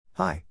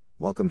Hi,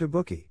 welcome to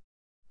Bookie.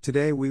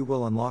 Today we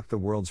will unlock the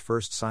world's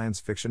first science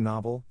fiction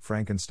novel,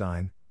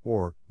 Frankenstein,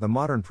 or the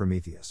modern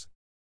Prometheus.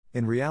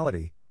 In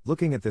reality,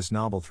 looking at this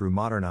novel through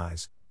modern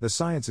eyes, the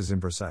science is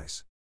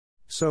imprecise.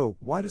 So,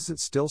 why does it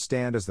still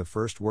stand as the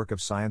first work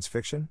of science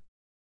fiction?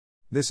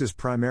 This is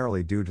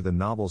primarily due to the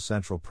novel's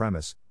central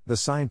premise, the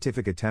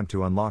scientific attempt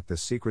to unlock the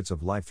secrets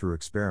of life through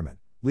experiment,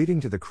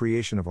 leading to the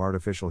creation of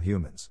artificial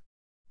humans.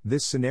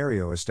 This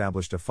scenario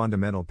established a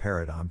fundamental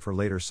paradigm for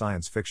later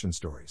science fiction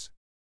stories.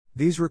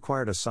 These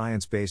required a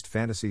science-based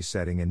fantasy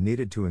setting and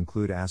needed to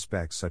include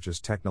aspects such as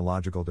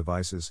technological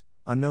devices,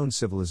 unknown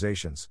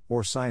civilizations,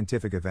 or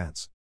scientific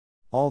events.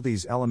 All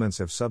these elements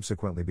have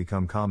subsequently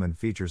become common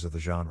features of the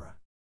genre.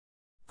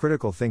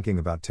 Critical thinking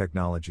about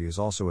technology is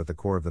also at the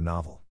core of the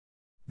novel.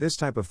 This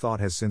type of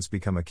thought has since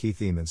become a key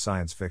theme in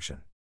science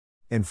fiction.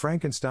 In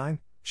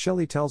Frankenstein,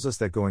 Shelley tells us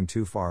that going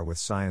too far with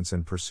science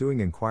and pursuing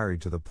inquiry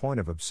to the point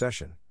of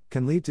obsession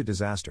can lead to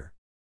disaster.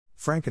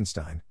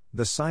 Frankenstein,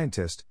 the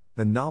scientist,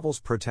 the novel's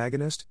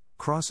protagonist,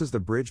 crosses the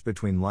bridge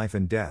between life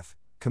and death,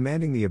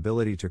 commanding the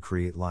ability to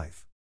create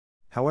life.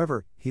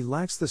 However, he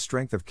lacks the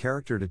strength of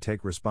character to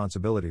take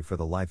responsibility for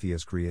the life he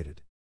has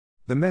created.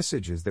 The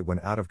message is that when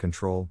out of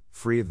control,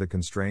 free of the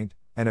constraint,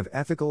 and of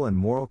ethical and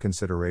moral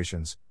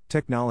considerations,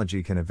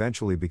 technology can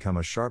eventually become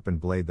a sharpened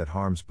blade that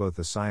harms both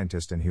the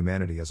scientist and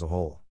humanity as a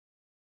whole.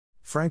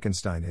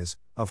 Frankenstein is,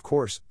 of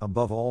course,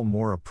 above all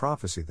more a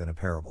prophecy than a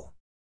parable.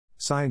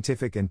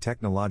 Scientific and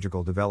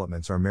technological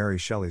developments are Mary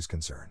Shelley's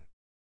concern.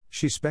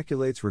 She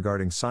speculates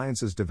regarding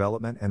science's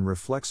development and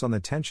reflects on the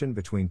tension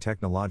between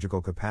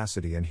technological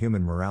capacity and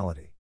human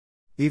morality.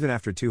 Even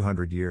after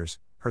 200 years,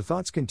 her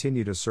thoughts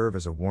continue to serve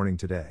as a warning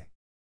today.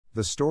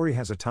 The story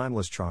has a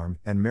timeless charm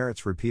and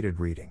merits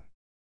repeated reading.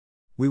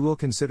 We will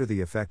consider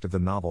the effect of the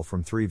novel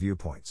from 3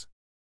 viewpoints.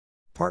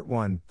 Part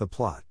 1, the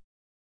plot.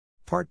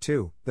 Part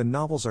 2, the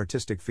novel's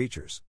artistic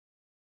features.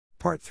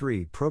 Part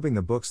 3, probing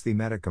the book's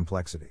thematic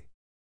complexity.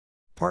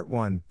 Part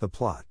 1, the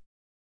plot.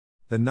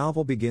 The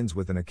novel begins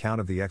with an account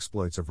of the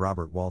exploits of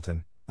Robert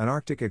Walton, an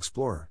Arctic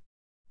explorer.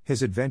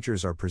 His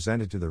adventures are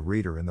presented to the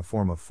reader in the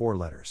form of 4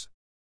 letters.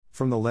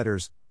 From the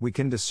letters, we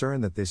can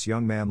discern that this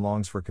young man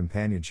longs for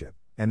companionship,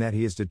 and that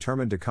he is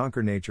determined to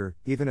conquer nature,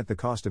 even at the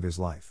cost of his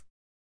life.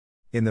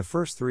 In the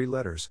first 3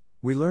 letters,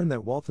 we learn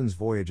that Walton's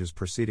voyage is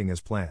proceeding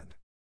as planned.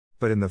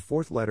 But in the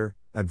 4th letter,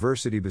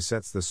 adversity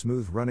besets the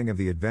smooth running of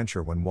the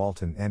adventure when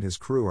Walton and his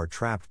crew are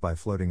trapped by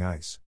floating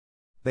ice.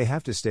 They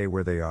have to stay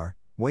where they are,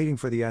 waiting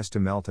for the ice to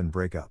melt and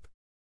break up.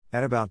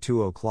 At about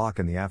 2 o'clock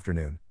in the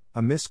afternoon,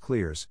 a mist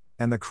clears,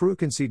 and the crew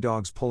can see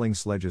dogs pulling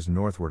sledges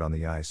northward on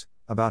the ice,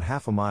 about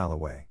half a mile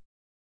away.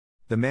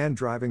 The man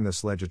driving the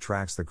sledge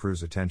attracts the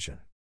crew's attention.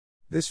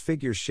 This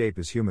figure's shape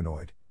is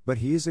humanoid, but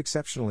he is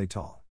exceptionally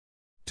tall.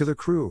 To the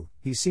crew,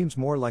 he seems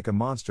more like a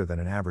monster than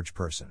an average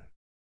person.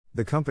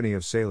 The company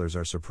of sailors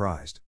are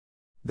surprised.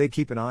 They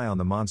keep an eye on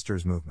the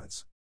monster's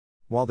movements.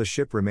 While the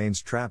ship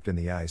remains trapped in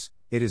the ice,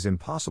 it is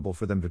impossible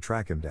for them to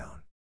track him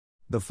down.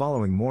 The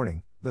following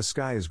morning, the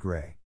sky is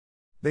gray.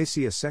 They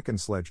see a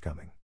second sledge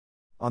coming.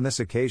 On this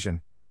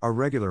occasion, a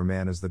regular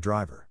man is the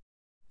driver.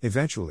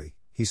 Eventually,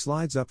 he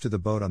slides up to the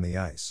boat on the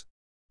ice.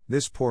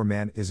 This poor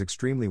man is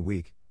extremely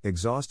weak,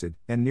 exhausted,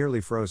 and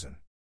nearly frozen.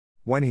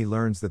 When he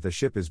learns that the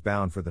ship is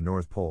bound for the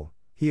North Pole,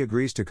 he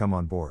agrees to come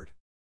on board.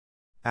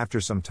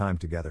 After some time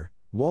together,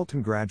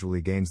 Walton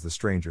gradually gains the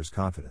stranger's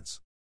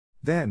confidence.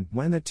 Then,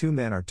 when the 2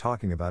 men are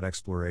talking about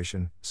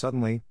exploration,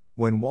 suddenly,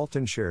 when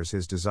Walton shares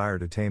his desire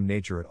to tame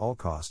nature at all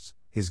costs,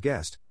 his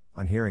guest,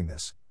 on hearing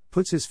this,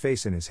 puts his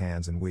face in his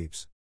hands and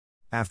weeps.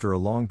 After a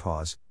long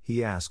pause,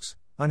 he asks,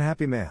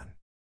 "Unhappy man,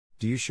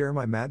 do you share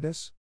my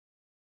madness?"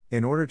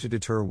 In order to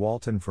deter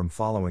Walton from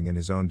following in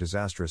his own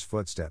disastrous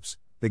footsteps,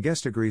 the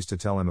guest agrees to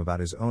tell him about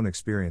his own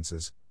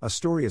experiences, a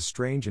story as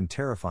strange and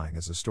terrifying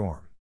as a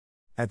storm.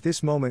 At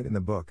this moment in the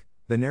book,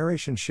 the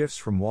narration shifts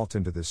from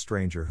Walton to this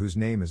stranger whose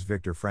name is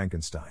Victor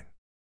Frankenstein.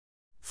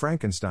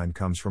 Frankenstein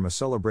comes from a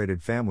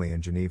celebrated family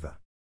in Geneva.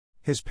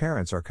 His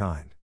parents are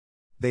kind.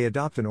 They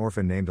adopt an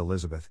orphan named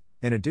Elizabeth,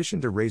 in addition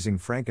to raising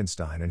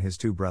Frankenstein and his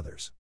 2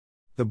 brothers.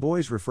 The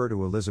boys refer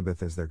to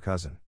Elizabeth as their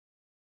cousin.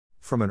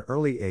 From an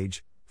early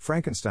age,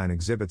 Frankenstein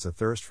exhibits a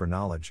thirst for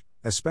knowledge,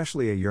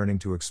 especially a yearning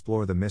to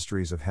explore the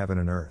mysteries of heaven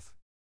and earth.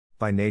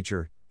 By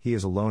nature, he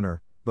is a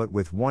loner, but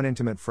with one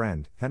intimate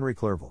friend, Henry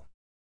Clerval.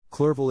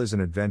 Clerval is an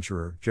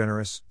adventurer,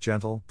 generous,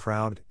 gentle,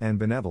 proud, and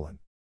benevolent.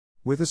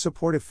 With a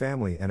supportive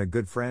family and a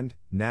good friend,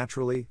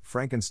 naturally,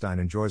 Frankenstein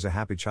enjoys a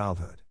happy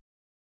childhood.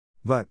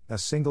 But, a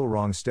single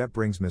wrong step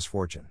brings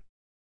misfortune.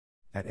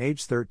 At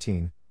age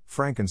 13,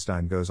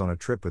 Frankenstein goes on a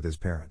trip with his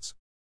parents.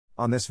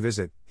 On this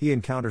visit, he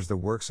encounters the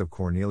works of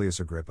Cornelius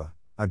Agrippa,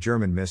 a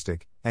German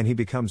mystic, and he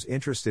becomes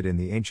interested in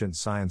the ancient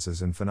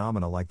sciences and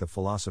phenomena like the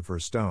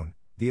philosopher's stone,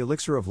 the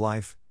elixir of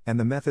life, and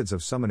the methods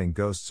of summoning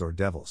ghosts or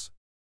devils.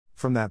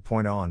 From that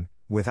point on,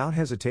 without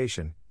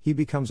hesitation, he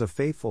becomes a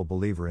faithful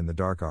believer in the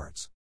dark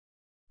arts.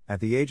 At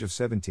the age of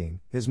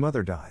 17, his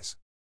mother dies.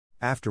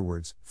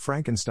 Afterwards,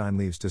 Frankenstein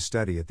leaves to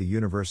study at the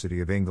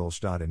University of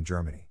Ingolstadt in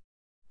Germany.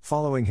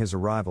 Following his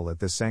arrival at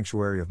this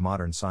sanctuary of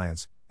modern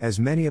science, as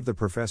many of the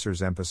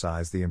professors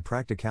emphasize the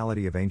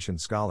impracticality of ancient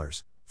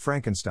scholars,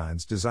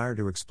 Frankenstein's desire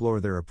to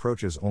explore their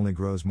approaches only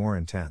grows more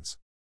intense.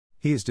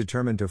 He is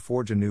determined to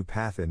forge a new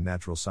path in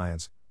natural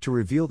science, to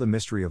reveal the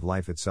mystery of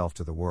life itself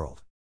to the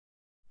world.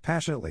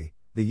 Passionately,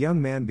 the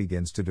young man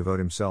begins to devote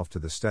himself to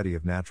the study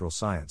of natural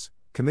science,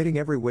 committing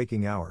every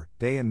waking hour,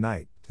 day and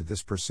night, to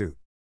this pursuit.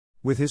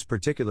 With his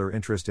particular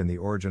interest in the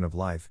origin of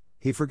life,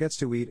 he forgets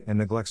to eat and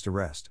neglects to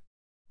rest.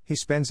 He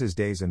spends his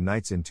days and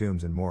nights in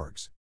tombs and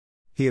morgues.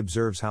 He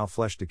observes how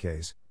flesh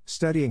decays,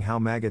 studying how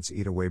maggots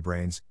eat away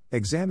brains,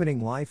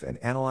 examining life and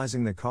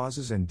analyzing the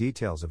causes and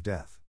details of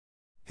death.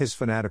 His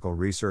fanatical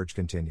research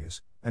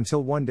continues,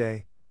 until one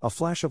day, a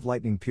flash of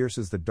lightning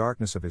pierces the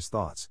darkness of his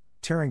thoughts,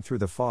 tearing through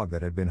the fog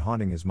that had been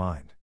haunting his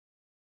mind.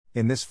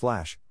 In this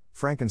flash,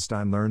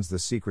 Frankenstein learns the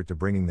secret to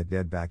bringing the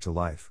dead back to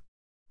life.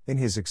 In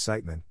his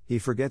excitement, he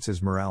forgets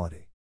his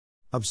morality.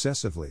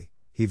 Obsessively,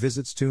 he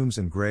visits tombs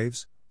and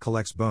graves,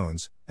 collects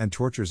bones, and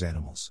tortures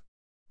animals.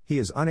 He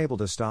is unable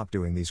to stop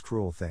doing these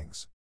cruel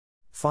things.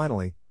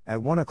 Finally,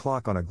 at 1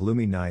 o'clock on a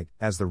gloomy night,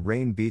 as the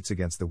rain beats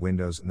against the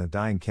windows and the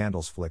dying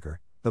candles flicker,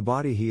 the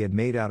body he had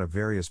made out of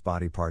various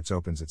body parts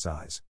opens its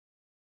eyes.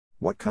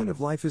 What kind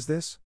of life is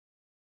this?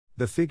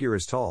 The figure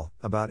is tall,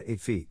 about 8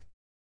 feet.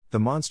 The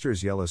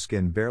monster's yellow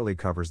skin barely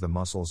covers the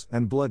muscles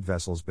and blood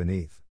vessels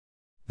beneath.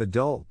 The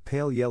dull,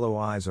 pale yellow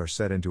eyes are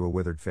set into a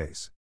withered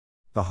face.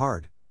 The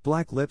hard,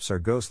 black lips are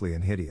ghostly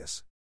and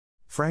hideous.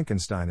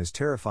 Frankenstein is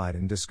terrified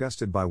and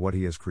disgusted by what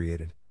he has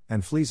created,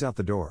 and flees out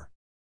the door.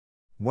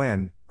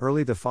 When,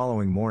 early the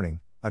following morning,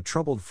 a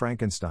troubled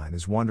Frankenstein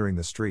is wandering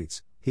the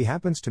streets, he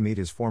happens to meet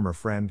his former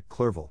friend,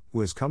 Clerval,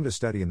 who has come to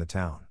study in the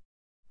town.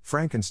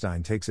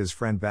 Frankenstein takes his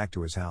friend back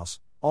to his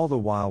house, all the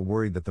while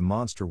worried that the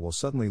monster will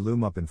suddenly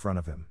loom up in front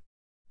of him.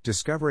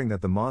 Discovering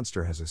that the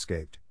monster has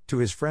escaped, to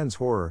his friend's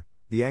horror,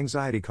 the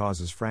anxiety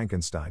causes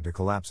Frankenstein to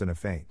collapse in a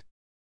faint.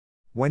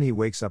 When he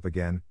wakes up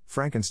again,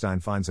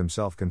 Frankenstein finds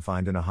himself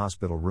confined in a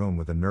hospital room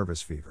with a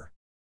nervous fever.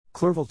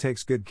 Clerval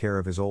takes good care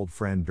of his old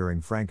friend during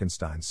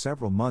Frankenstein's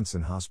several months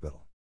in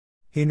hospital.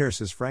 He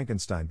nurses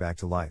Frankenstein back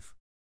to life.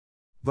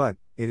 But,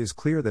 it is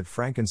clear that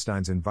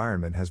Frankenstein's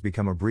environment has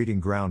become a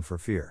breeding ground for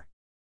fear.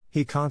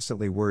 He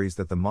constantly worries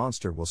that the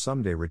monster will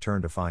someday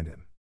return to find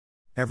him.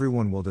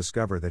 Everyone will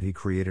discover that he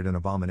created an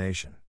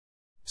abomination.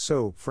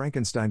 So,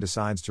 Frankenstein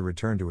decides to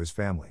return to his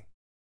family.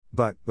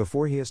 But,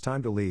 before he has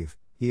time to leave,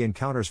 he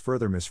encounters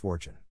further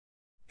misfortune.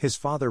 His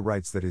father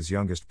writes that his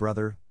youngest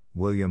brother,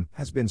 William,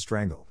 has been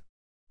strangled.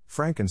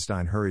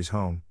 Frankenstein hurries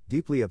home,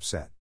 deeply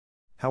upset.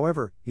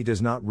 However, he does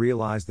not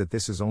realize that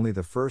this is only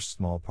the first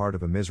small part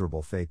of a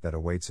miserable fate that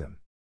awaits him.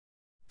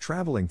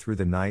 Traveling through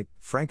the night,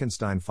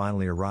 Frankenstein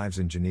finally arrives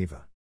in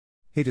Geneva.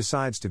 He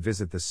decides to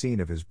visit the scene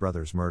of his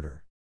brother's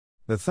murder.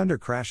 The thunder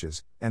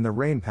crashes, and the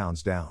rain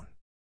pounds down.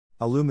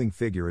 A looming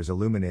figure is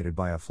illuminated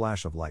by a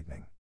flash of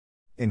lightning.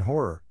 In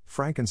horror,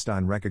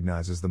 Frankenstein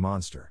recognizes the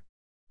monster.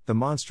 The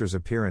monster's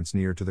appearance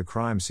near to the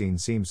crime scene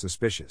seems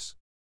suspicious.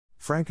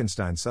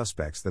 Frankenstein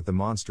suspects that the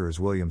monster is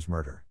William's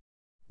murder.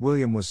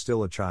 William was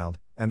still a child,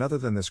 and other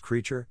than this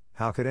creature,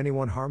 how could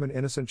anyone harm an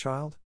innocent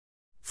child?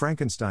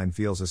 Frankenstein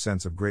feels a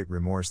sense of great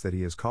remorse that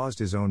he has caused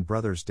his own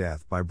brother's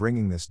death by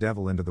bringing this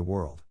devil into the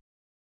world.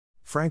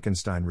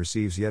 Frankenstein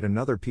receives yet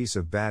another piece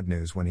of bad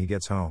news when he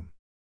gets home.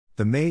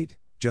 The maid,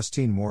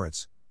 Justine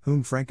Moritz,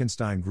 whom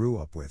Frankenstein grew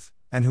up with,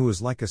 and who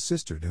is like a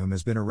sister to him,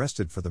 has been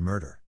arrested for the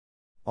murder.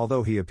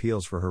 Although he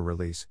appeals for her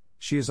release,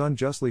 she is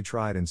unjustly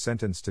tried and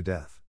sentenced to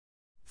death.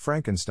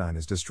 Frankenstein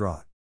is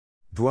distraught.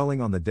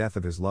 Dwelling on the death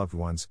of his loved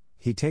ones,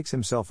 he takes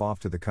himself off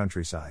to the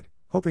countryside,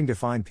 hoping to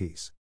find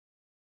peace.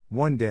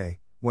 One day,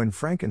 when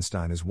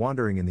Frankenstein is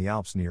wandering in the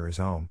Alps near his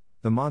home,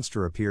 the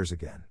monster appears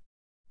again.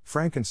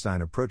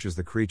 Frankenstein approaches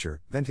the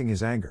creature, venting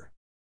his anger.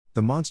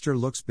 The monster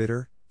looks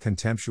bitter,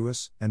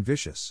 contemptuous, and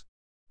vicious.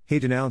 He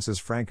denounces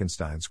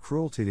Frankenstein's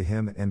cruelty to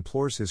him and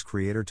implores his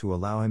creator to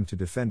allow him to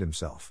defend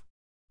himself.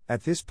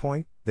 At this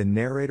point, the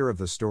narrator of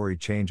the story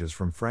changes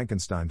from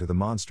Frankenstein to the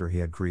monster he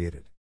had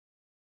created.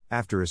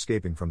 After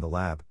escaping from the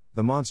lab,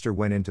 the monster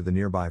went into the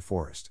nearby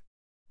forest.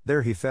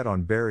 There he fed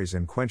on berries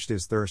and quenched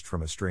his thirst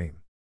from a stream.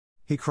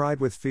 He cried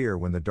with fear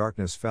when the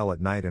darkness fell at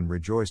night and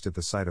rejoiced at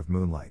the sight of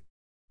moonlight.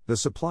 The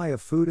supply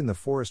of food in the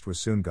forest was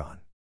soon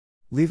gone.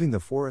 Leaving the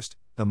forest,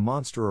 the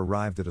monster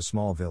arrived at a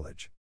small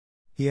village.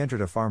 He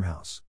entered a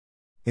farmhouse.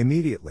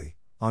 Immediately,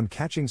 on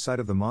catching sight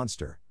of the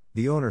monster,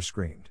 the owner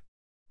screamed.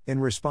 In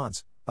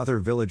response, other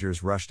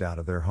villagers rushed out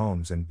of their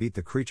homes and beat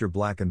the creature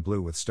black and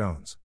blue with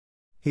stones.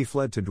 He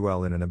fled to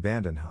dwell in an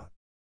abandoned hut.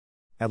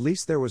 At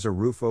least there was a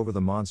roof over the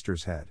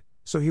monster's head,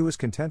 so he was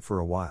content for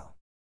a while.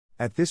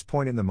 At this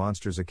point in the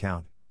monster's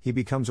account, he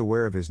becomes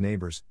aware of his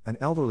neighbors, an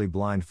elderly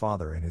blind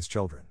father and his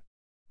children.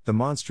 The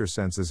monster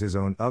senses his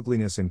own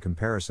ugliness in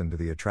comparison to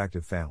the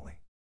attractive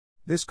family.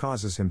 This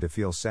causes him to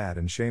feel sad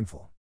and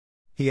shameful.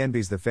 He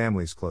envies the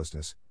family's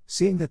closeness,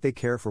 seeing that they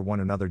care for one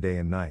another day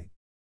and night.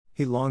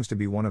 He longs to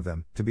be one of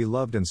them, to be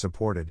loved and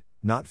supported,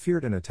 not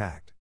feared and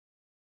attacked.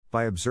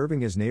 By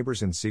observing his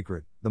neighbors in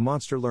secret, the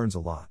monster learns a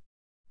lot.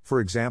 For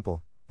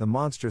example, the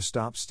monster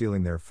stops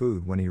stealing their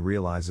food when he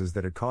realizes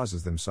that it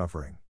causes them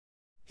suffering.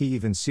 He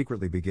even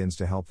secretly begins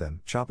to help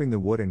them, chopping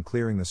the wood and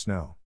clearing the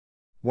snow.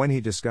 When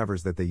he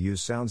discovers that they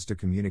use sounds to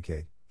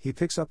communicate, he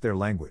picks up their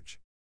language.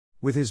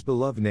 With his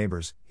beloved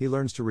neighbors, he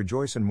learns to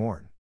rejoice and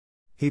mourn.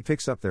 He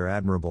picks up their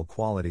admirable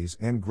qualities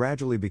and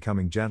gradually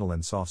becoming gentle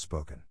and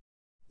soft-spoken.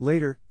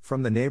 Later,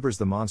 from the neighbors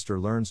the monster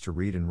learns to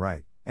read and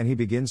write, and he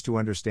begins to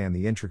understand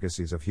the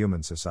intricacies of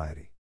human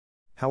society.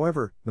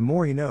 However, the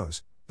more he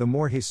knows, the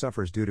more he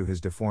suffers due to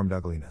his deformed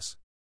ugliness.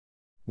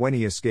 When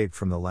he escaped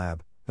from the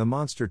lab, the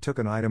monster took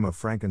an item of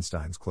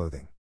Frankenstein's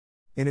clothing.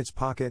 In its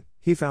pocket,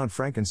 he found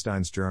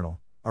Frankenstein's journal,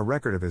 a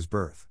record of his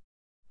birth.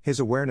 His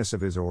awareness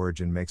of his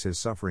origin makes his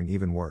suffering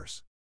even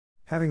worse.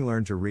 Having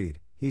learned to read,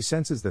 he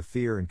senses the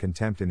fear and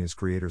contempt in his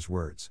creator's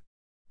words.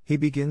 He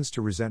begins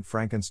to resent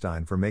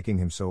Frankenstein for making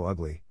him so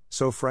ugly,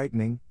 so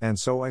frightening, and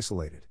so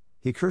isolated.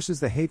 He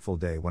curses the hateful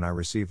day when I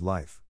received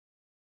life.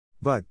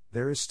 But,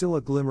 there is still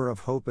a glimmer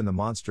of hope in the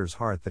monster's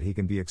heart that he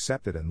can be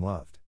accepted and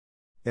loved.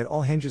 It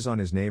all hinges on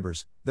his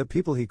neighbors, the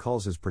people he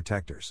calls his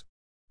protectors.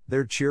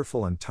 Their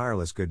cheerful and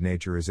tireless good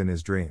nature is in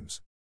his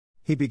dreams.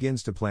 He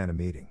begins to plan a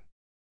meeting.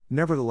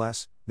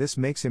 Nevertheless, this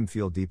makes him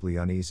feel deeply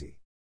uneasy.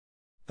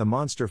 The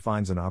monster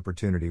finds an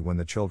opportunity when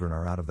the children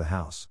are out of the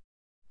house.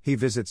 He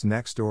visits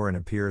next door and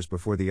appears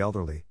before the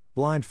elderly,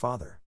 blind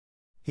father.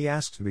 He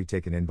asks to be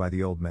taken in by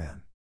the old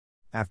man.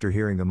 After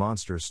hearing the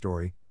monster's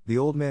story, the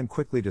old man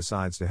quickly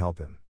decides to help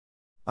him.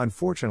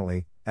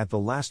 Unfortunately, at the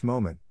last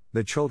moment,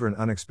 the children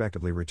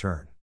unexpectedly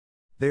return.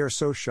 They are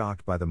so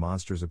shocked by the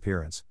monster's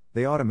appearance,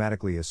 they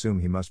automatically assume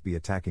he must be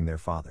attacking their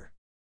father.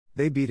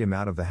 They beat him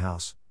out of the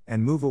house,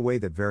 and move away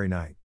that very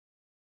night.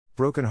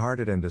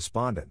 Broken-hearted and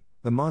despondent,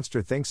 the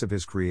monster thinks of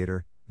his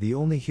creator, the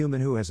only human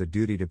who has a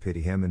duty to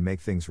pity him and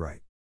make things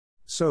right.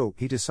 So,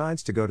 he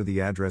decides to go to the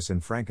address in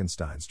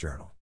Frankenstein's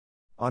journal.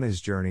 On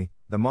his journey,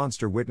 the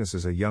monster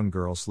witnesses a young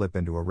girl slip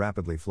into a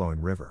rapidly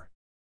flowing river.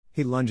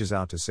 He lunges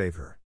out to save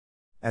her.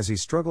 As he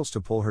struggles to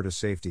pull her to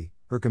safety,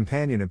 her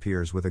companion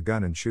appears with a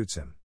gun and shoots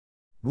him.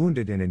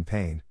 Wounded and in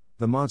pain,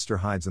 the monster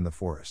hides in the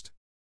forest.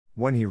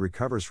 When he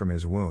recovers from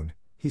his wound,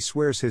 he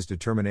swears his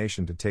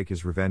determination to take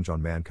his revenge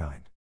on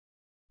mankind.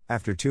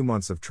 After 2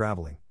 months of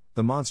traveling,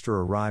 the monster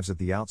arrives at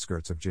the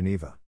outskirts of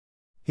Geneva.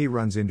 He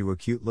runs into a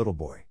cute little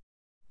boy.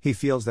 He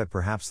feels that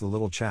perhaps the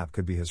little chap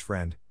could be his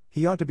friend.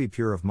 He ought to be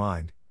pure of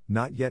mind,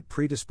 not yet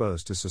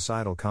predisposed to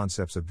societal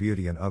concepts of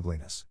beauty and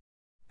ugliness.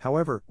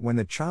 However, when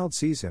the child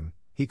sees him,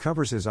 he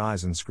covers his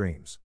eyes and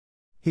screams.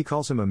 He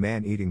calls him a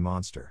man-eating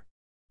monster.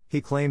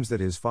 He claims that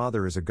his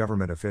father is a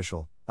government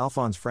official,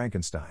 Alphonse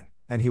Frankenstein,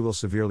 and he will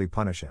severely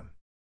punish him.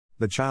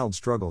 The child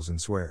struggles and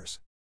swears.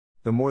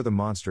 The more the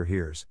monster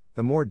hears,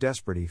 the more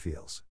desperate he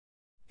feels.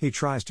 He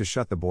tries to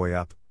shut the boy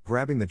up,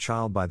 grabbing the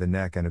child by the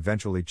neck and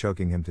eventually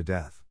choking him to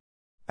death.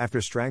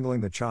 After strangling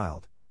the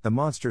child, the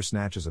monster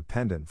snatches a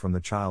pendant from the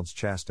child's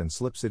chest and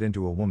slips it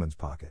into a woman's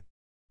pocket.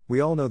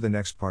 We all know the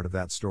next part of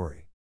that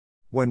story.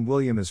 When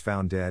William is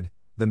found dead,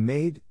 the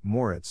maid,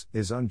 Moritz,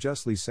 is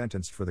unjustly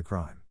sentenced for the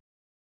crime.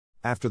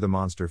 After the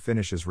monster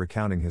finishes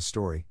recounting his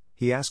story,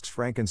 he asks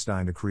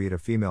Frankenstein to create a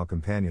female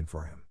companion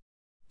for him.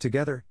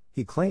 Together,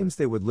 he claims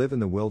they would live in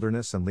the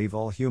wilderness and leave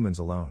all humans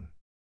alone.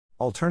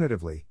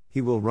 Alternatively,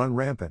 he will run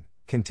rampant,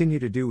 continue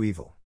to do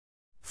evil.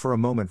 For a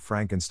moment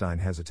Frankenstein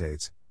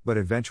hesitates, but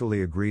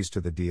eventually agrees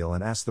to the deal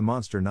and asks the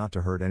monster not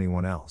to hurt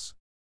anyone else.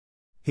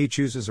 He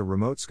chooses a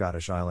remote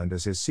Scottish island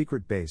as his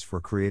secret base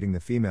for creating the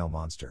female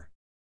monster.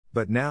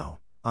 But now,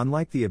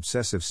 unlike the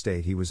obsessive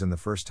state he was in the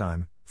first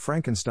time,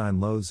 Frankenstein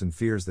loathes and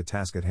fears the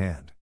task at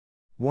hand.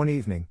 One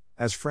evening,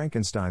 as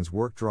Frankenstein's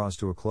work draws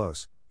to a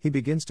close, he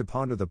begins to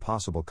ponder the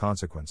possible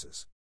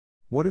consequences.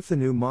 What if the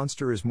new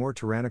monster is more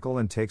tyrannical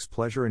and takes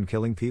pleasure in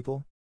killing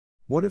people?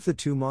 What if the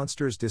two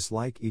monsters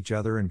dislike each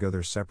other and go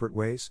their separate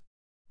ways?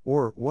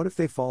 Or, what if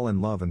they fall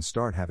in love and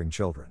start having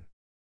children?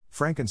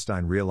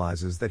 Frankenstein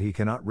realizes that he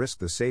cannot risk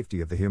the safety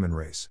of the human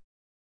race.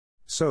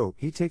 So,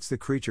 he takes the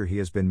creature he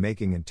has been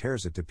making and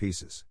tears it to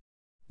pieces.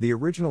 The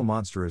original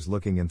monster is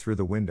looking in through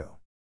the window.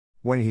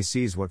 When he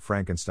sees what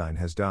Frankenstein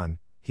has done,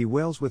 he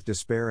wails with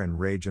despair and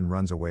rage and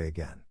runs away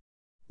again.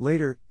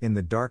 Later, in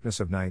the darkness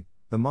of night,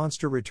 the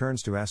monster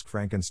returns to ask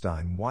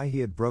Frankenstein why he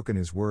had broken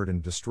his word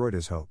and destroyed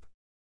his hope.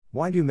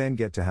 Why do men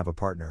get to have a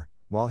partner,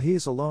 while he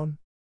is alone?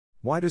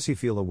 Why does he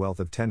feel a wealth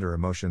of tender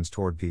emotions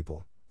toward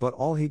people, but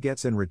all he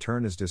gets in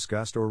return is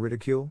disgust or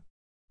ridicule?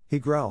 He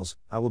growls,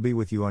 "I will be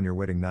with you on your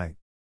wedding night."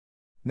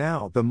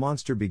 Now, the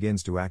monster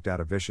begins to act out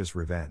a vicious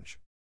revenge.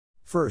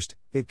 First,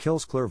 it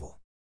kills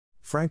Clerval.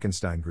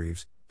 Frankenstein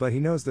grieves, but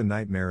he knows the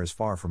nightmare is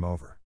far from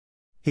over.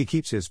 He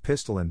keeps his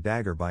pistol and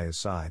dagger by his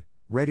side,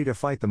 ready to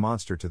fight the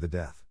monster to the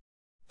death.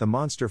 The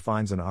monster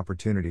finds an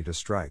opportunity to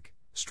strike,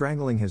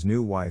 strangling his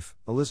new wife,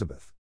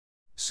 Elizabeth.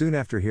 Soon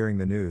after hearing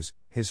the news,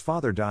 his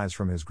father dies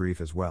from his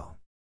grief as well.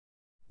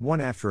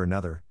 One after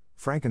another,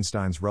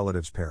 Frankenstein's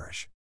relatives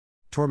perish.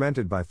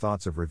 Tormented by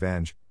thoughts of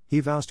revenge, he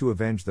vows to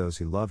avenge those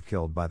he loved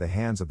killed by the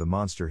hands of the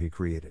monster he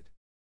created.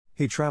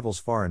 He travels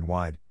far and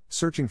wide,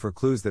 searching for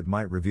clues that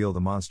might reveal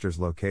the monster's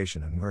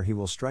location and where he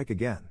will strike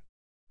again.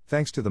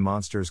 Thanks to the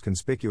monster's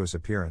conspicuous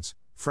appearance,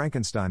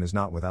 Frankenstein is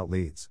not without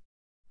leads.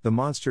 The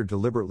monster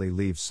deliberately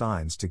leaves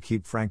signs to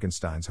keep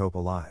Frankenstein's hope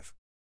alive.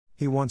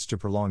 He wants to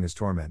prolong his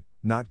torment,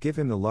 not give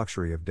him the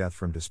luxury of death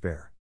from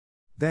despair.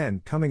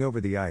 Then, coming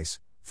over the ice,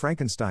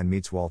 Frankenstein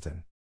meets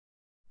Walton.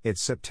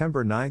 It's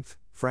September 9th,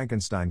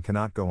 Frankenstein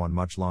cannot go on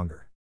much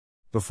longer.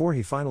 Before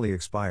he finally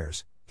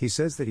expires, he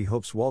says that he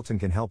hopes Walton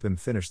can help him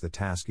finish the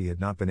task he had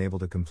not been able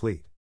to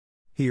complete.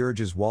 He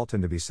urges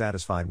Walton to be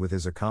satisfied with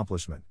his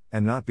accomplishment,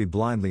 and not be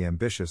blindly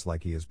ambitious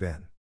like he has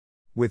been.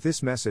 With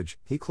this message,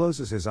 he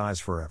closes his eyes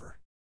forever.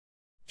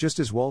 Just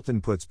as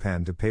Walton puts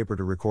pen to paper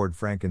to record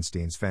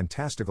Frankenstein's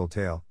fantastical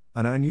tale,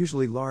 an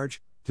unusually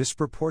large,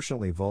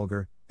 disproportionately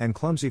vulgar, and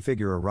clumsy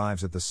figure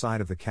arrives at the side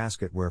of the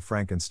casket where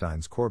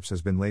Frankenstein's corpse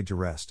has been laid to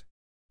rest.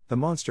 The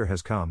monster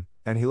has come,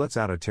 and he lets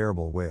out a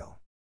terrible wail.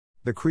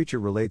 The creature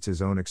relates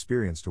his own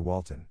experience to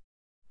Walton.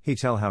 He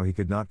tells how he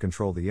could not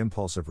control the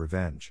impulse of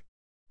revenge.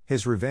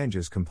 His revenge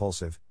is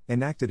compulsive,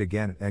 enacted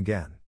again and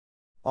again.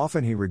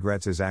 Often he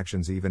regrets his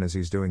actions even as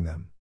he's doing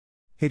them.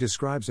 He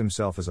describes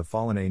himself as a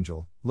fallen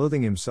angel,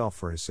 loathing himself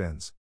for his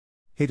sins.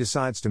 He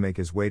decides to make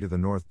his way to the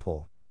North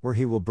Pole, where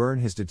he will burn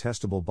his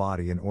detestable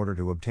body in order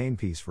to obtain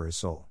peace for his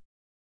soul.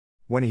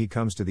 When he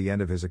comes to the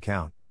end of his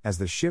account, as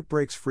the ship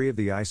breaks free of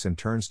the ice and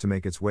turns to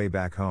make its way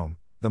back home,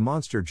 the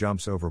monster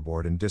jumps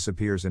overboard and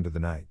disappears into the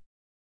night.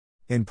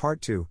 In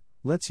Part 2,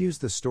 let's use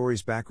the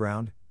story's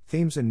background,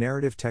 themes and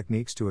narrative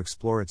techniques to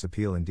explore its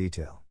appeal in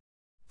detail.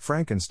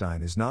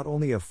 Frankenstein is not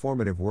only a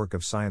formative work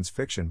of science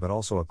fiction but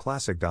also a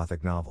classic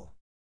Gothic novel.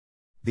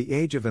 The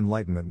Age of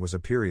Enlightenment was a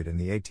period in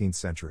the 18th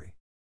century.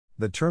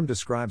 The term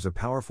describes a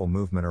powerful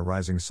movement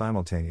arising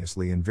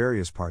simultaneously in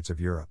various parts of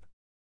Europe.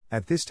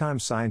 At this time,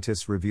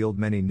 scientists revealed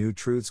many new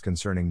truths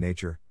concerning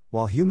nature,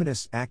 while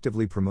humanists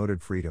actively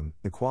promoted freedom,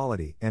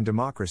 equality, and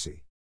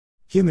democracy.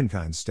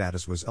 Humankind's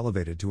status was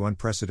elevated to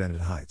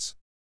unprecedented heights.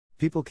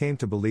 People came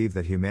to believe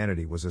that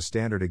humanity was a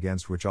standard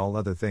against which all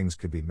other things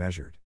could be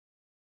measured.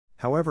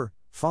 However,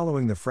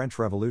 following the French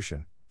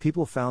Revolution,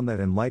 people found that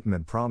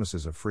Enlightenment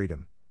promises of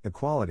freedom,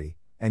 equality,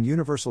 and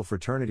universal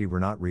fraternity were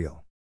not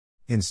real.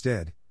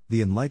 Instead,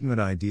 the Enlightenment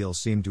ideal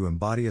seemed to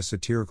embody a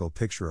satirical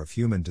picture of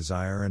human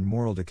desire and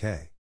moral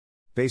decay.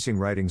 Basing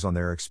writings on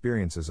their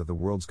experiences of the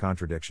world's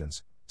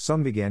contradictions,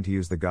 some began to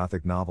use the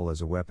Gothic novel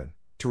as a weapon,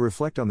 to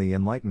reflect on the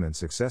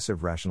Enlightenment's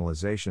excessive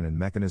rationalization and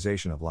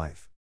mechanization of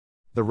life.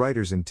 The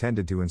writers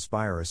intended to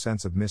inspire a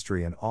sense of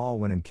mystery and awe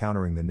when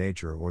encountering the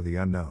nature or the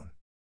unknown.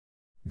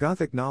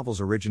 Gothic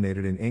novels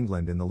originated in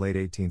England in the late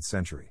 18th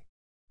century.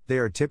 They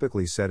are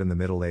typically set in the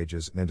Middle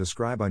Ages and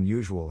describe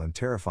unusual and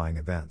terrifying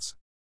events.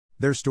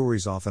 Their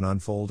stories often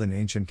unfold in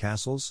ancient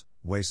castles,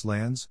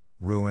 wastelands,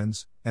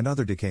 ruins, and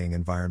other decaying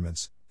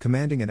environments,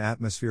 commanding an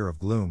atmosphere of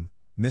gloom,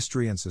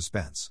 mystery and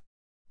suspense.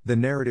 The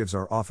narratives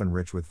are often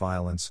rich with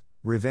violence,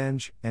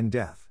 revenge, and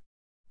death.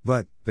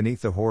 But,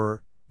 beneath the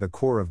horror, the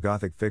core of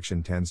Gothic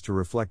fiction tends to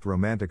reflect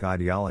romantic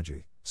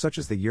ideology, such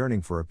as the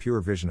yearning for a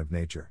pure vision of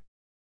nature.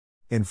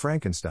 In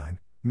Frankenstein,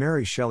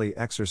 Mary Shelley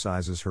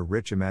exercises her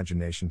rich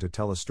imagination to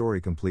tell a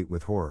story complete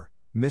with horror,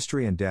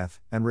 mystery and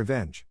death, and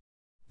revenge.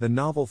 The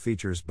novel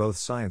features both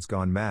science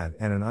gone mad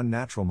and an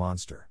unnatural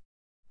monster.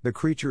 The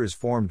creature is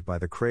formed by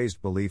the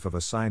crazed belief of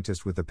a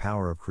scientist with the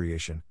power of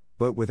creation,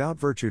 but without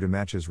virtue to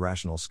match his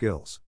rational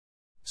skills.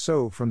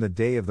 So, from the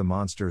day of the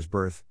monster's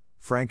birth,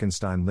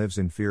 Frankenstein lives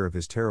in fear of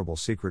his terrible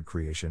secret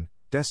creation,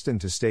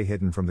 destined to stay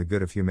hidden from the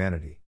good of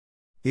humanity.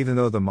 Even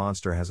though the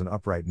monster has an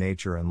upright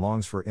nature and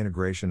longs for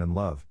integration and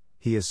love,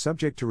 he is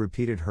subject to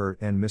repeated hurt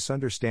and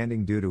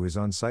misunderstanding due to his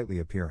unsightly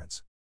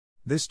appearance.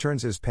 This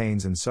turns his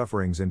pains and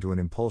sufferings into an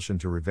impulsion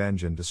to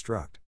revenge and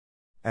destruct.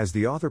 As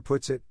the author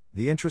puts it,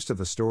 the interest of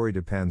the story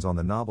depends on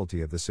the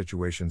novelty of the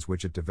situations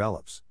which it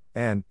develops,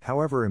 and,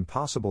 however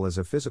impossible as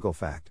a physical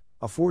fact,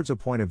 affords a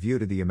point of view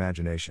to the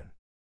imagination.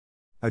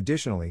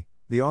 Additionally,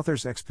 the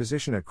author's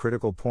exposition at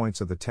critical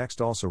points of the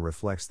text also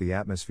reflects the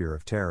atmosphere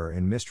of terror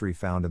and mystery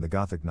found in the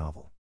Gothic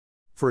novel.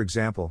 For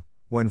example,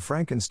 when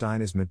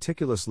Frankenstein is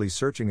meticulously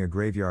searching a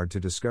graveyard to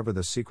discover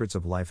the secrets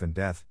of life and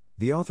death,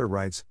 the author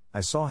writes,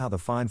 "I saw how the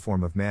fine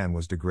form of man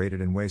was degraded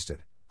and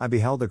wasted. I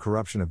beheld the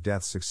corruption of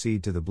death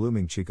succeed to the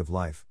blooming cheek of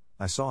life.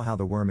 I saw how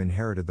the worm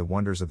inherited the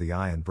wonders of the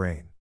eye and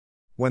brain."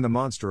 When the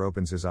monster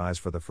opens his eyes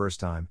for the first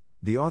time,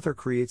 the author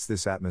creates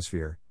this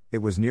atmosphere. "It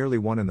was nearly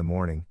 1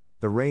 a.m,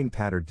 the rain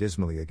pattered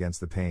dismally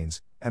against the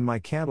panes, and my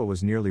candle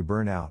was nearly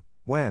burned out,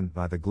 when,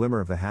 by the glimmer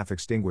of the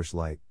half-extinguished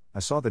light, I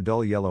saw the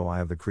dull yellow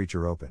eye of the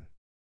creature open."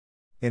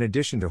 In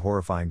addition to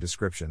horrifying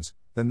descriptions,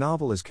 the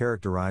novel is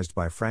characterized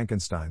by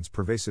Frankenstein's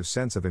pervasive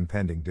sense of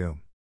impending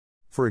doom.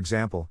 For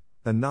example,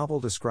 the novel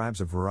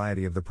describes a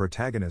variety of the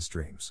protagonist's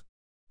dreams.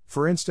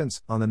 For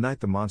instance, on the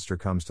night the monster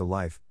comes to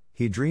life,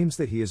 he dreams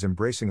that he is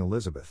embracing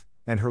Elizabeth,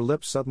 and her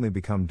lips suddenly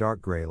become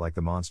dark gray like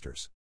the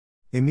monster's.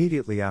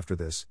 Immediately after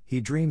this, he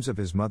dreams of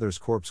his mother's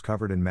corpse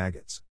covered in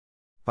maggots.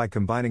 By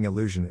combining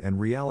illusion and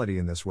reality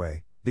in this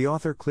way, the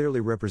author clearly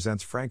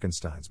represents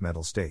Frankenstein's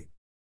mental state.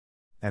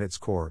 At its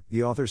core,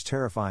 the author's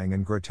terrifying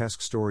and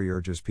grotesque story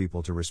urges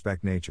people to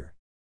respect nature.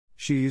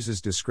 She uses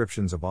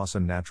descriptions of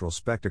awesome natural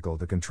spectacle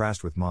to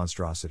contrast with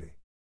monstrosity.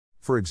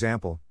 For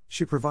example,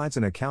 she provides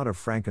an account of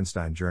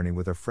Frankenstein's journey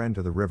with a friend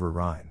to the river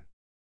Rhine.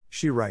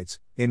 She writes,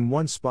 "In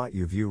one spot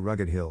you view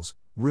rugged hills,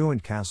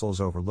 ruined castles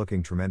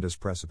overlooking tremendous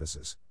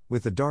precipices,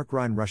 with the dark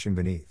Rhine rushing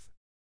beneath."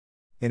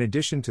 In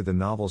addition to the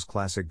novel's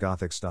classic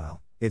Gothic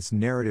style, its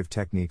narrative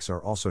techniques are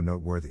also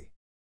noteworthy.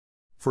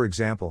 For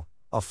example,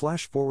 a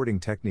flash-forwarding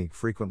technique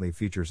frequently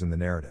features in the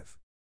narrative.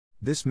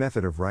 This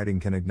method of writing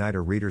can ignite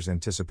a reader's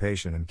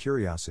anticipation and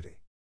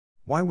curiosity.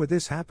 Why would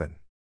this happen?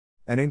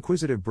 An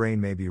inquisitive brain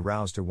may be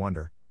roused to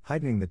wonder,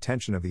 heightening the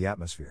tension of the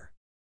atmosphere.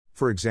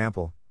 For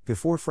example,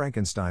 before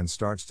Frankenstein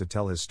starts to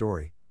tell his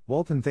story,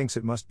 Walton thinks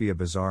it must be a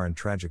bizarre and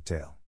tragic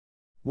tale.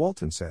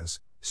 Walton says,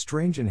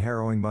 "Strange and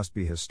harrowing must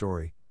be his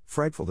story,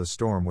 frightful the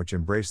storm which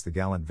embraced the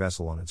gallant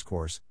vessel on its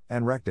course,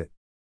 and wrecked it."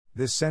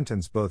 This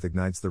sentence both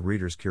ignites the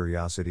reader's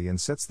curiosity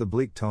and sets the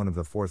bleak tone of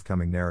the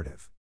forthcoming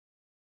narrative.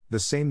 The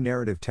same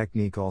narrative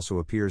technique also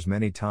appears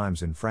many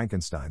times in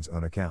Frankenstein's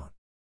own account.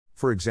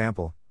 For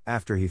example,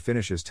 after he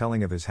finishes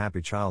telling of his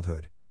happy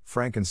childhood,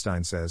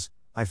 Frankenstein says,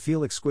 "I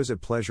feel exquisite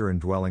pleasure in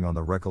dwelling on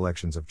the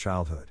recollections of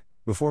childhood,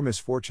 before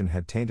misfortune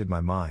had tainted my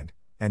mind,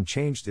 and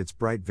changed its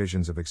bright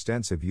visions of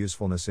extensive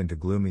usefulness into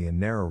gloomy and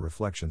narrow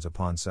reflections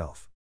upon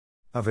self."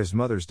 Of his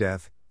mother's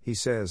death, he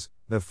says,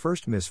 "The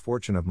first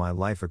misfortune of my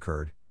life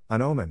occurred,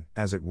 an omen,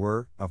 as it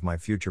were, of my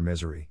future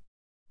misery."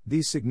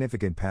 These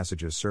significant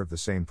passages serve the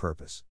same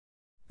purpose.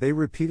 They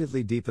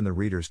repeatedly deepen the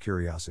reader's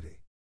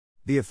curiosity.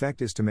 The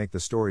effect is to make the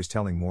story's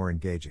telling more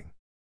engaging.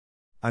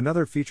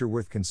 Another feature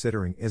worth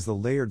considering is the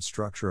layered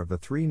structure of the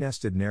three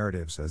nested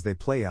narratives as they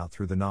play out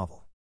through the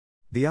novel.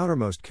 The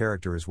outermost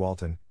character is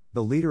Walton,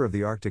 the leader of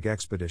the Arctic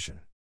expedition.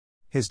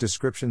 His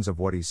descriptions of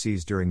what he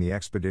sees during the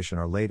expedition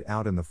are laid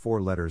out in the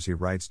 4 letters he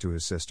writes to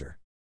his sister.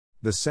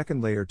 The second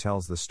layer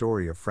tells the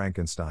story of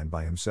Frankenstein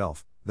by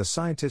himself, the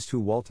scientist who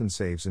Walton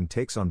saves and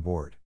takes on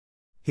board.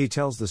 He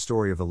tells the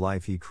story of the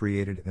life he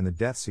created and the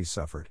deaths he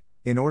suffered,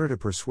 in order to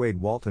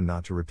persuade Walton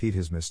not to repeat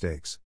his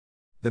mistakes.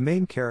 The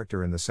main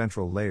character in the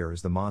central layer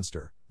is the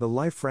monster, the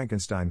life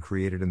Frankenstein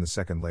created in the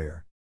second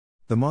layer.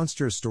 The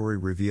monster's story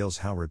reveals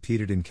how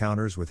repeated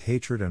encounters with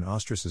hatred and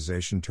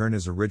ostracization turn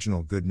his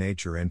original good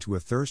nature into a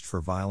thirst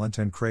for violent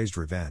and crazed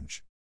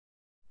revenge.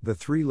 The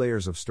 3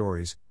 layers of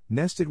stories,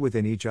 nested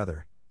within each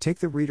other, take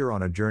the reader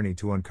on a journey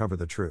to uncover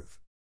the truth.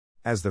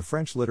 As the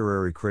French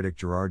literary critic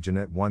Gerard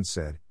Genet once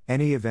said,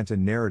 "Any event a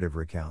narrative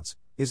recounts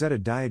is at a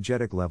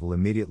diegetic level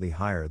immediately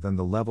higher than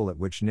the level at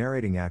which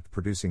narrating act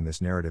producing this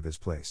narrative is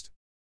placed."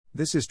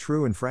 This is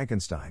true in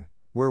Frankenstein,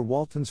 where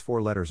Walton's 4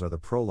 letters are the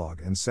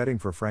prologue and setting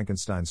for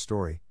Frankenstein's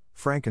story.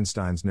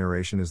 Frankenstein's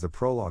narration is the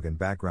prologue and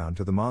background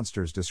to the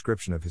monster's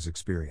description of his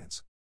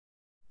experience.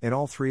 In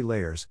all 3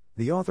 layers,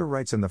 the author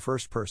writes in the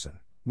first person,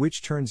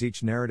 which turns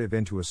each narrative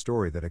into a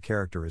story that a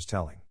character is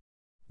telling.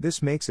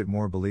 This makes it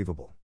more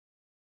believable.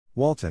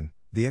 Walton,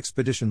 the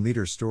expedition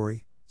leader's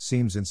story,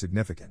 seems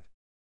insignificant.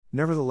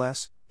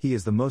 Nevertheless, he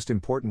is the most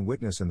important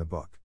witness in the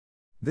book.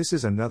 This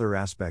is another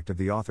aspect of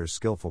the author's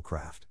skillful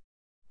craft.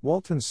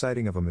 Walton's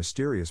sighting of a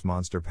mysterious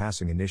monster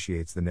passing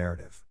initiates the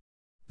narrative.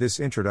 This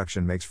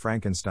introduction makes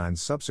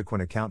Frankenstein's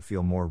subsequent account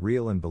feel more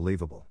real and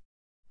believable.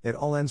 It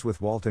all ends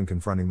with Walton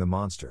confronting the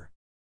monster.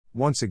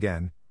 Once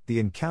again, the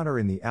encounter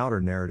in the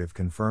outer narrative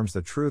confirms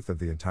the truth of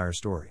the entire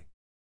story.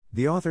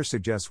 The author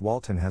suggests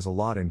Walton has a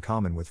lot in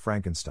common with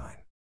Frankenstein.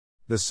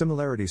 The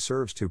similarity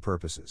serves 2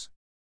 purposes.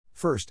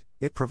 First,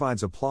 it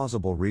provides a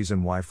plausible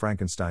reason why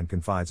Frankenstein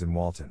confides in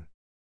Walton.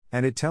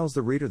 And it tells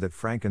the reader that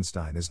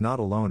Frankenstein is not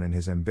alone in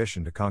his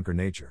ambition to conquer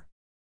nature.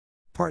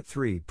 Part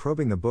 3,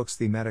 Probing the book's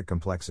thematic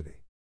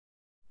complexity.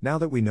 Now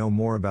that we know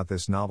more about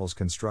this novel's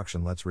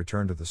construction, let's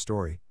return to the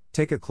story,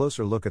 take a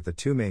closer look at the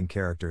 2 main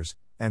characters,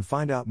 and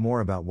find out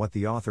more about what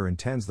the author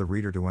intends the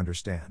reader to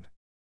understand.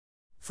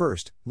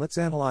 First, let's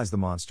analyze the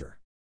monster.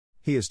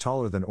 He is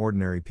taller than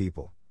ordinary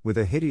people, with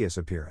a hideous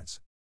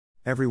appearance.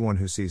 Everyone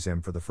who sees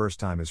him for the first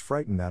time is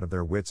frightened out of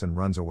their wits and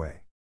runs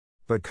away.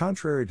 But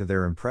contrary to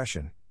their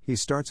impression, he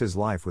starts his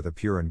life with a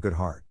pure and good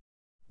heart.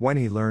 When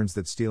he learns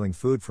that stealing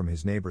food from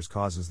his neighbors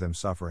causes them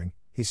suffering,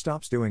 he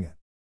stops doing it.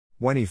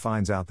 When he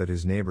finds out that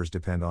his neighbors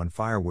depend on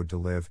firewood to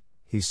live,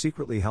 he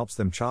secretly helps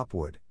them chop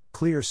wood,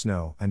 clear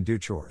snow, and do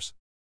chores.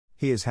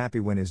 He is happy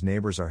when his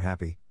neighbors are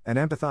happy, and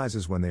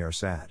empathizes when they are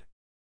sad.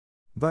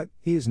 But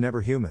he is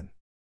never human.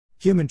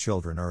 Human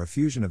children are a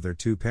fusion of their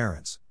 2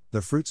 parents,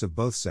 the fruits of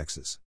both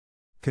sexes.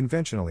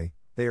 Conventionally,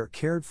 they are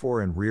cared for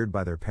and reared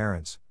by their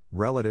parents,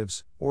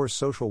 relatives, or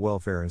social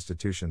welfare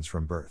institutions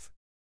from birth.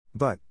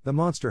 But the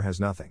monster has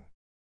nothing.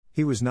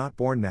 He was not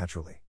born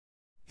naturally.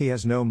 He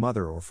has no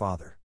mother or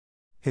father.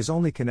 His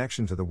only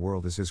connection to the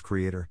world is his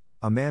creator,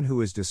 a man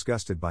who is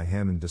disgusted by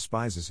him and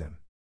despises him.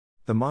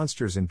 The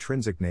monster's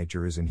intrinsic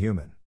nature is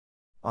inhuman.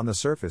 On the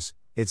surface,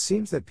 it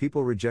seems that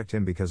people reject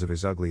him because of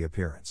his ugly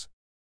appearance.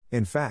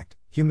 In fact,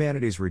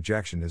 humanity's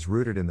rejection is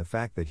rooted in the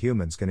fact that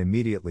humans can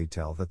immediately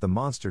tell that the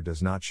monster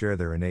does not share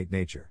their innate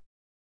nature.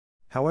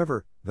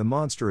 However, the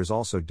monster is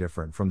also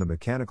different from the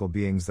mechanical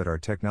beings that our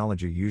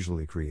technology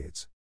usually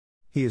creates.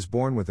 He is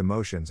born with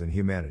emotions and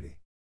humanity.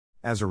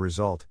 As a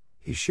result,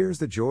 he shares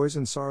the joys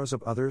and sorrows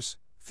of others,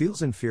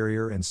 feels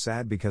inferior and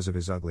sad because of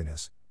his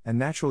ugliness, and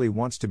naturally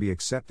wants to be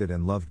accepted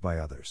and loved by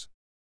others.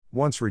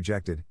 Once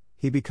rejected,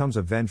 he becomes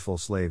a vengeful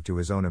slave to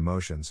his own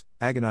emotions,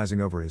 agonizing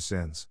over his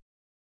sins.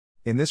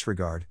 In this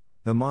regard,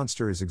 the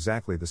monster is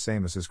exactly the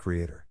same as his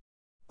creator.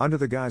 Under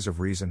the guise of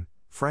reason,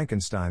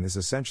 Frankenstein is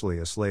essentially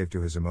a slave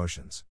to his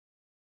emotions.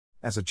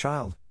 As a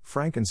child,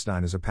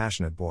 Frankenstein is a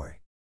passionate boy.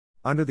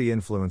 Under the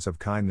influence of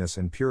kindness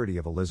and purity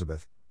of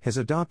Elizabeth, his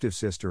adoptive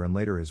sister and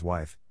later his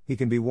wife, he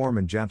can be warm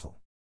and gentle.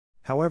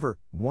 However,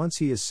 once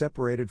he is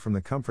separated from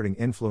the comforting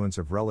influence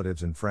of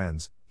relatives and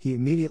friends, he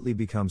immediately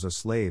becomes a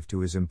slave to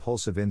his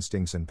impulsive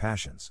instincts and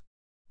passions.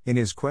 In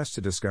his quest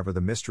to discover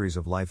the mysteries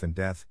of life and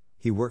death,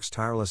 he works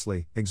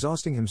tirelessly,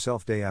 exhausting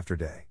himself day after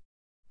day.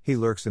 He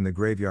lurks in the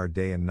graveyard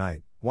day and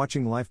night,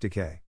 watching life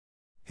decay.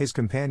 His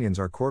companions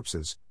are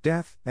corpses,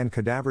 death, and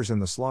cadavers in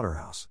the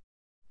slaughterhouse.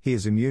 He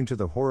is immune to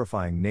the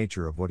horrifying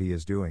nature of what he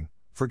is doing,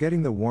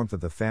 forgetting the warmth of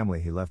the family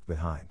he left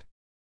behind.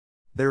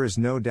 There is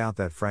no doubt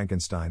that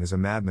Frankenstein is a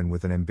madman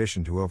with an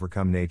ambition to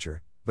overcome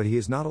nature, but he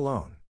is not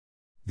alone.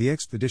 The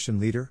expedition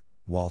leader,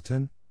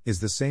 Walton, is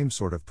the same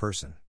sort of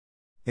person.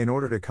 In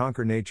order to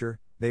conquer nature,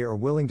 they are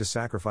willing to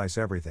sacrifice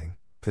everything: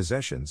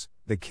 possessions,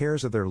 the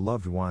cares of their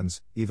loved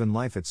ones, even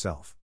life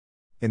itself.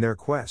 In their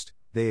quest,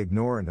 they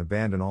ignore and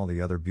abandon all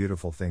the other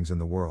beautiful things in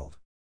the world.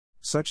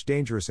 Such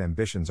dangerous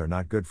ambitions are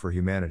not good for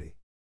humanity.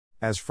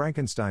 As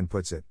Frankenstein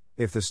puts it,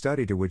 if the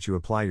study to which you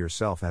apply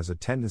yourself has a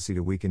tendency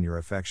to weaken your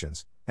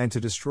affections, and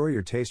to destroy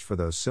your taste for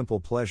those simple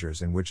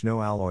pleasures in which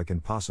no alloy can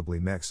possibly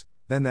mix,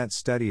 then that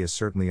study is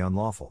certainly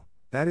unlawful,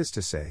 that is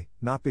to say,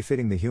 not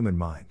befitting the human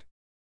mind.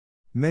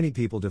 Many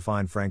people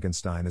define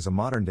Frankenstein as a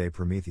modern-day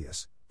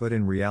Prometheus, but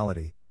in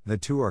reality, the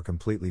two are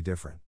completely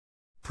different.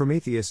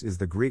 Prometheus is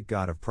the Greek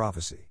god of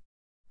prophecy.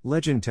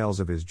 Legend tells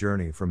of his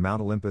journey from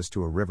Mount Olympus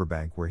to a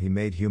riverbank where he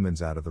made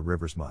humans out of the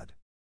river's mud.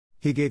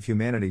 He gave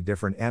humanity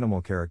different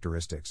animal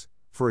characteristics,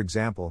 for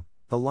example,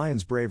 the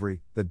lion's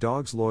bravery, the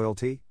dog's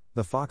loyalty,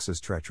 the fox's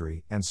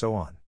treachery, and so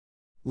on.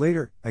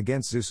 Later,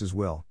 against Zeus's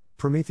will,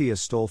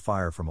 Prometheus stole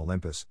fire from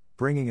Olympus,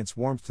 bringing its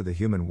warmth to the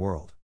human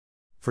world.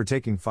 For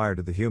taking fire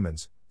to the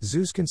humans,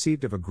 Zeus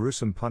conceived of a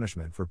gruesome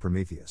punishment for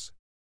Prometheus.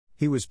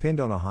 He was pinned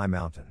on a high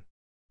mountain.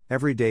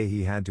 Every day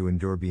he had to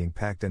endure being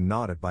pecked and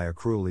gnawed at by a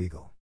cruel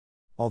eagle.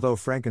 Although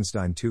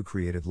Frankenstein too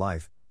created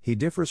life, he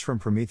differs from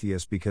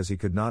Prometheus because he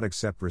could not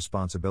accept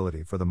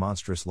responsibility for the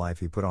monstrous life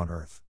he put on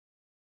earth.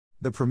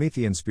 The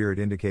Promethean spirit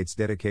indicates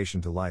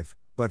dedication to life,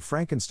 but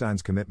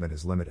Frankenstein's commitment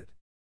is limited.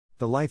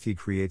 The life he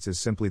creates is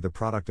simply the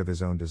product of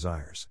his own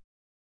desires.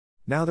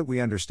 Now that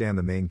we understand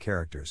the main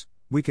characters,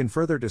 we can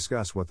further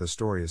discuss what the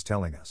story is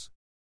telling us.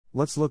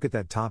 Let's look at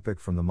that topic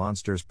from the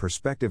monster's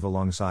perspective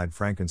alongside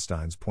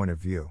Frankenstein's point of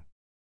view.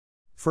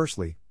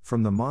 Firstly,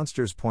 from the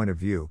monster's point of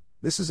view,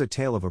 this is a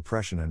tale of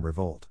oppression and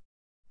revolt.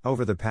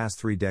 Over the past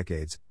 3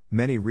 decades,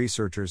 many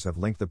researchers have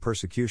linked the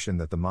persecution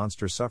that the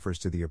monster suffers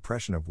to the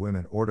oppression of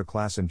women or to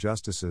class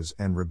injustices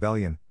and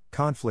rebellion,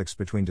 conflicts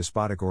between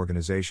despotic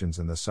organizations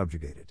and the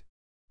subjugated.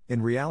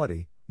 In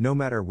reality, no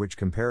matter which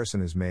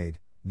comparison is made,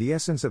 the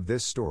essence of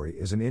this story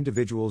is an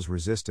individual's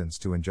resistance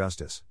to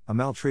injustice, a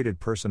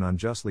maltreated person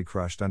unjustly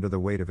crushed under the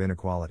weight of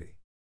inequality.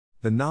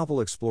 The novel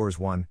explores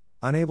one,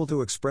 unable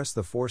to express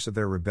the force of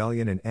their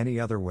rebellion in any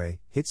other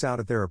way, hits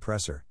out at their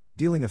oppressor,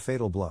 dealing a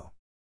fatal blow.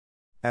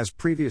 As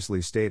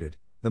previously stated,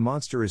 the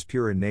monster is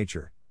pure in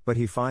nature, but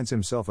he finds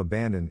himself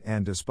abandoned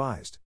and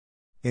despised.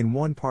 In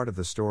one part of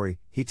the story,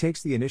 he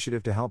takes the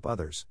initiative to help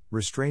others,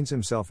 restrains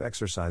himself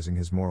exercising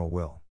his moral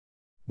will.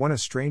 When a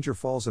stranger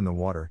falls in the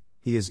water,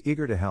 he is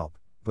eager to help,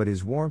 but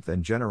his warmth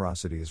and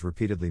generosity is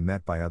repeatedly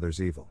met by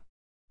others' evil.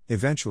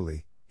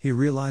 Eventually, he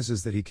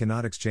realizes that he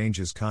cannot exchange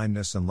his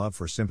kindness and love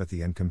for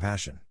sympathy and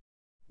compassion.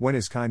 When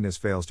his kindness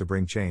fails to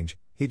bring change,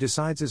 he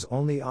decides his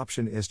only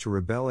option is to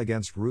rebel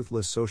against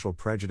ruthless social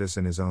prejudice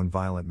in his own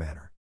violent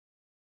manner.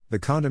 The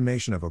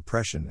condemnation of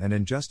oppression and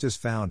injustice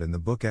found in the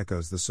book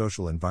echoes the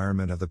social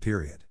environment of the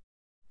period.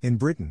 In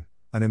Britain,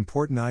 an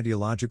important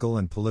ideological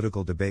and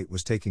political debate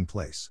was taking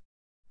place.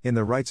 In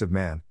The Rights of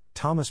Man,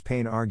 Thomas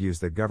Paine argues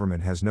that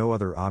government has no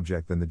other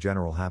object than the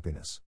general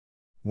happiness.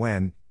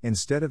 When,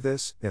 instead of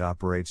this, it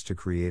operates to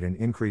create and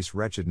increase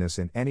wretchedness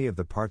in any of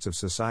the parts of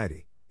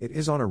society, it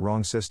is on a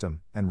wrong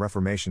system, and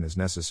reformation is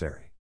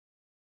necessary.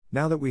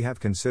 Now that we have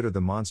considered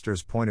the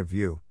monster's point of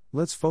view,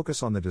 let's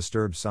focus on the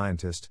disturbed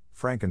scientist,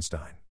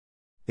 Frankenstein.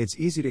 It's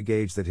easy to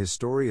gauge that his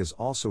story is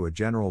also a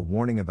general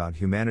warning about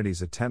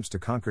humanity's attempts to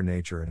conquer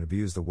nature and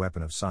abuse the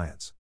weapon of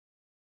science.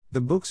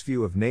 The book's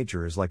view of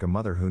nature is like a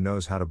mother who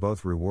knows how to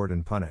both reward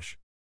and punish.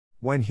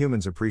 When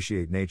humans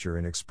appreciate nature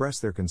and express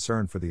their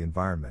concern for the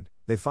environment,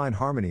 they find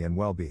harmony and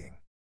well-being.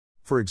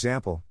 For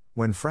example,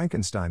 when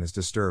Frankenstein is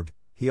disturbed,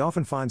 he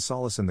often finds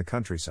solace in the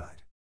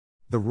countryside.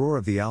 The roar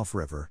of the Alf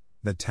River,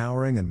 the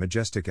towering and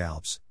majestic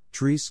Alps,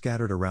 trees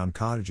scattered around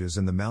cottages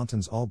in the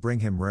mountains all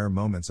bring him rare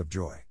moments of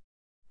joy.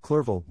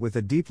 Clerval, with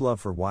a deep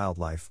love for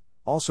wildlife,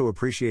 also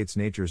appreciates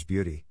nature's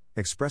beauty,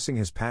 expressing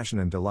his passion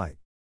and delight.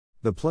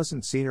 The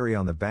pleasant scenery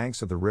on the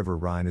banks of the river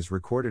Rhine is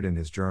recorded in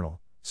his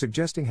journal,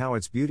 suggesting how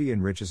its beauty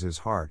enriches his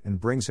heart and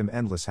brings him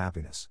endless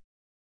happiness.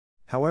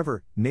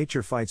 However,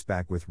 nature fights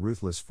back with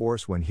ruthless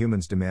force when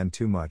humans demand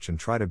too much and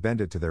try to bend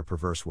it to their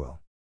perverse will.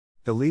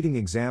 The leading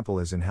example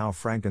is in how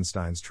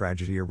Frankenstein's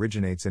tragedy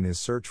originates in his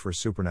search for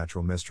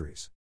supernatural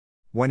mysteries.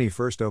 When he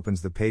first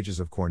opens the pages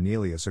of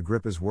Cornelius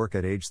Agrippa's work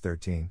at age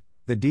 13,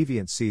 the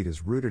deviant seed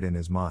is rooted in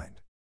his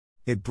mind.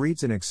 It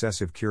breeds an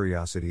excessive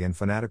curiosity and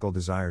fanatical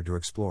desire to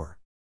explore.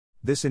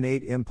 This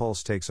innate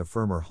impulse takes a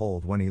firmer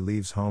hold when he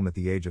leaves home at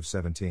the age of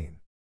 17.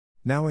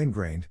 Now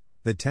ingrained,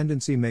 the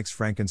tendency makes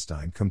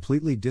Frankenstein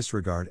completely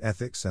disregard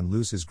ethics and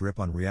lose his grip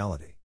on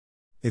reality.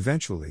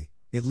 Eventually,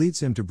 it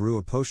leads him to brew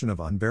a potion of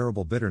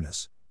unbearable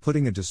bitterness,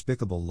 putting a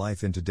despicable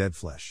life into dead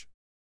flesh.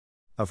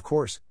 Of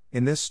course,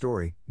 in this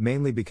story,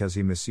 mainly because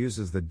he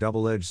misuses the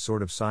double-edged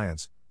sword of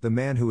science, the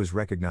man who is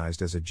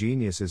recognized as a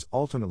genius is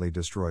ultimately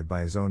destroyed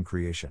by his own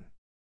creation.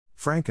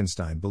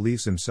 Frankenstein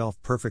believes himself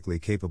perfectly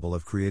capable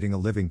of creating a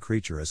living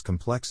creature as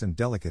complex and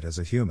delicate as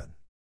a human.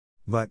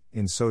 But,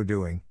 in so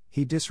doing,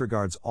 he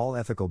disregards all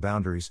ethical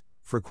boundaries,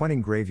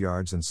 frequenting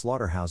graveyards and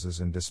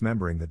slaughterhouses and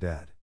dismembering the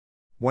dead.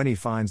 When he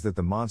finds that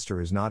the monster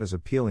is not as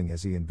appealing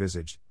as he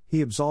envisaged,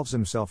 he absolves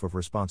himself of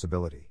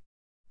responsibility.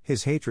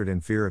 His hatred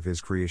and fear of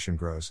his creation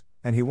grows,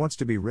 and he wants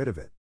to be rid of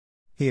it.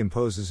 He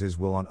imposes his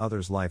will on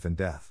others' life and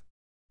death.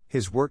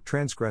 His work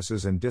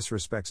transgresses and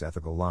disrespects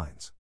ethical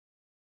lines.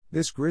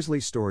 This grisly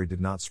story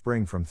did not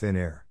spring from thin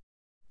air.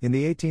 In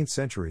the 18th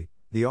century,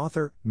 the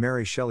author,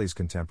 Mary Shelley's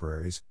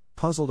contemporaries,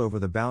 puzzled over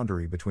the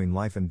boundary between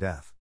life and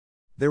death.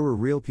 There were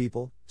real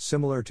people,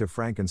 similar to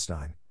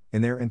Frankenstein,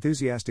 in their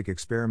enthusiastic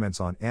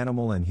experiments on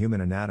animal and human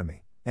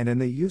anatomy, and in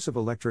the use of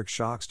electric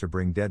shocks to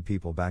bring dead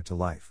people back to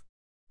life.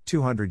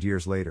 200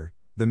 years later,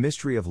 the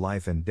mystery of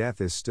life and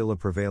death is still a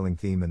prevailing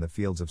theme in the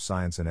fields of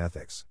science and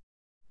ethics.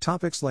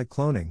 Topics like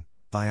cloning,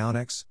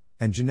 bionics,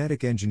 and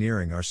genetic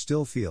engineering are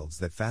still fields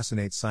that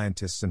fascinate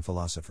scientists and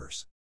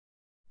philosophers.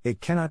 It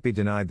cannot be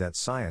denied that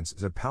science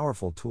is a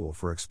powerful tool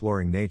for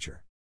exploring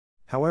nature.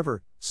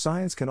 However,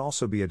 science can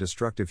also be a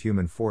destructive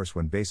human force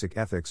when basic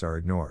ethics are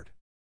ignored.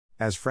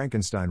 As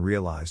Frankenstein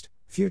realized,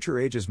 future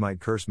ages might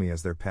curse me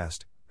as their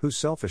pest, whose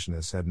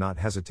selfishness had not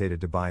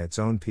hesitated to buy its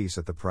own peace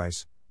at the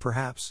price,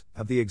 perhaps,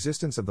 of the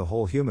existence of the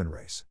whole human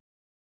race.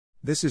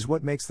 This is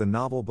what makes the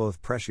novel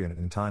both prescient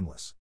and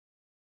timeless.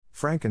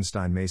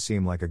 Frankenstein may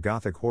seem like a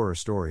gothic horror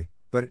story,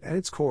 but at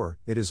its core,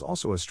 it is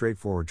also a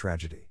straightforward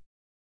tragedy.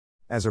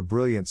 As a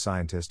brilliant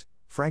scientist,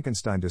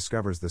 Frankenstein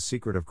discovers the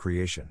secret of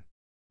creation.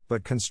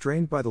 But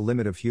constrained by the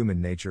limit of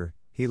human nature,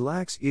 he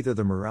lacks either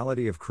the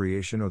morality of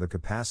creation or the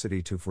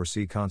capacity to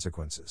foresee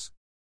consequences.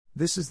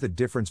 This is the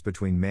difference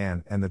between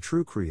man and the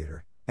true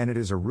creator, and it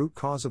is a root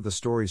cause of the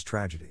story's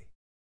tragedy.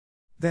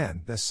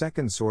 Then, the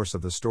second source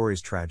of the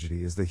story's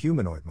tragedy is the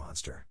humanoid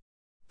monster.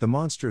 The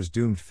monster's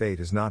doomed fate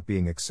is not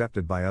being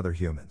accepted by other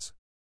humans.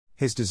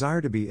 His desire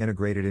to be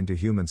integrated into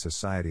human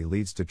society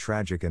leads to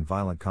tragic and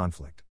violent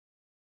conflict.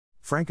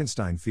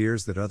 Frankenstein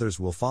fears that others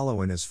will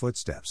follow in his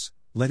footsteps,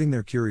 letting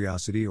their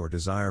curiosity or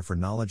desire for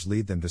knowledge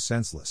lead them to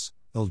senseless,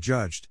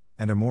 ill-judged,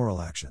 and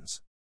immoral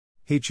actions.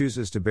 He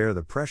chooses to bear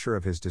the pressure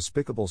of his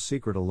despicable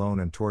secret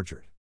alone and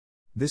tortured.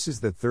 This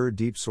is the third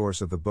deep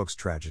source of the book's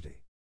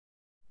tragedy.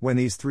 When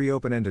these three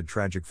open-ended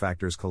tragic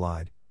factors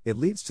collide, it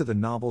leads to the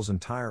novel's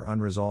entire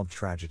unresolved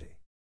tragedy.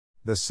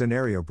 The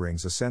scenario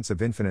brings a sense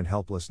of infinite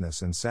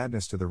helplessness and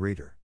sadness to the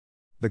reader.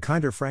 The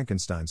kinder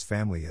Frankenstein's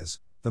family is,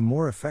 the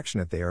more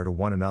affectionate they are to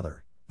one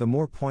another, the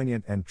more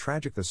poignant and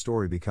tragic the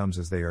story becomes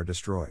as they are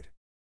destroyed.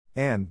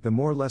 And, the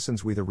more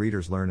lessons we the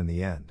readers learn in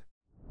the end.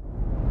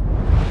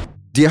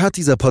 Dir hat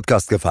dieser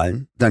Podcast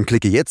gefallen? Dann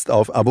klicke jetzt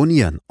auf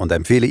Abonnieren und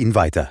empfehle ihn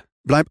weiter.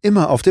 Bleib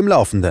immer auf dem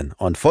Laufenden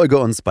und folge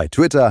uns bei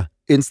Twitter,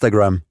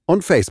 Instagram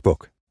und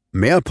Facebook.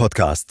 Mehr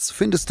Podcasts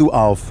findest du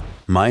auf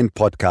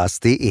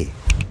meinpodcast.de.